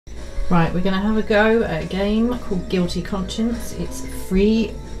Right, we're going to have a go at a game called Guilty Conscience. It's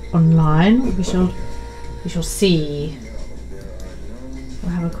free online. We shall see.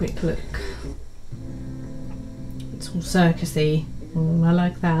 We'll have a quick look. It's all circusy. I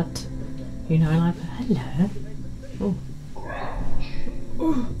like that. You know, I like that. Hello. Oh.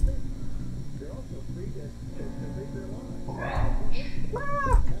 Oh.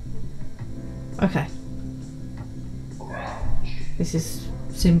 Okay. This is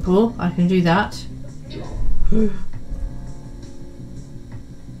simple. I can do that.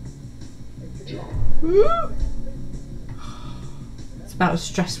 It's about as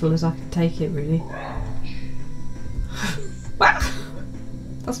stressful as I can take it, really.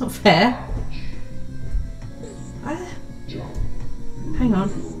 That's not fair. Hang on.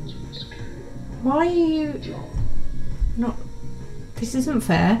 Why are you not? This isn't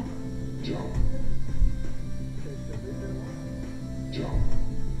fair.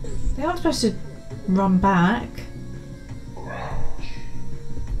 They aren't supposed to run back.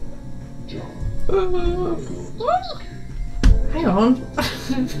 Hang on. I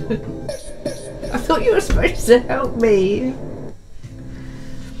thought you were supposed to help me.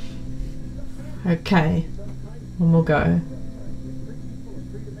 Okay, one more go.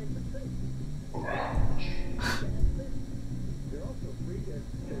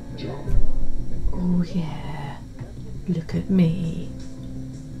 Oh yeah, look at me.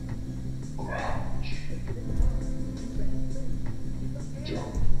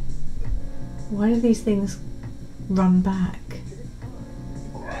 Why do these things run back?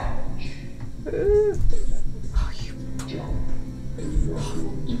 Oh, you...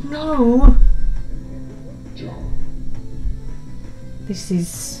 No! This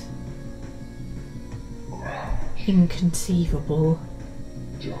is inconceivable.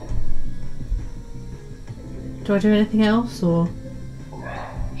 Do I do anything else, or?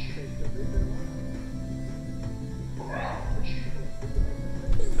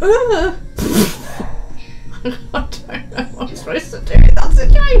 I don't know what I'm supposed to do in that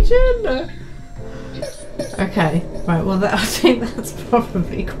situation. Okay, right. Well, I think that's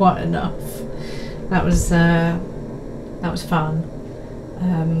probably quite enough. That was fun.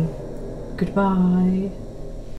 Goodbye.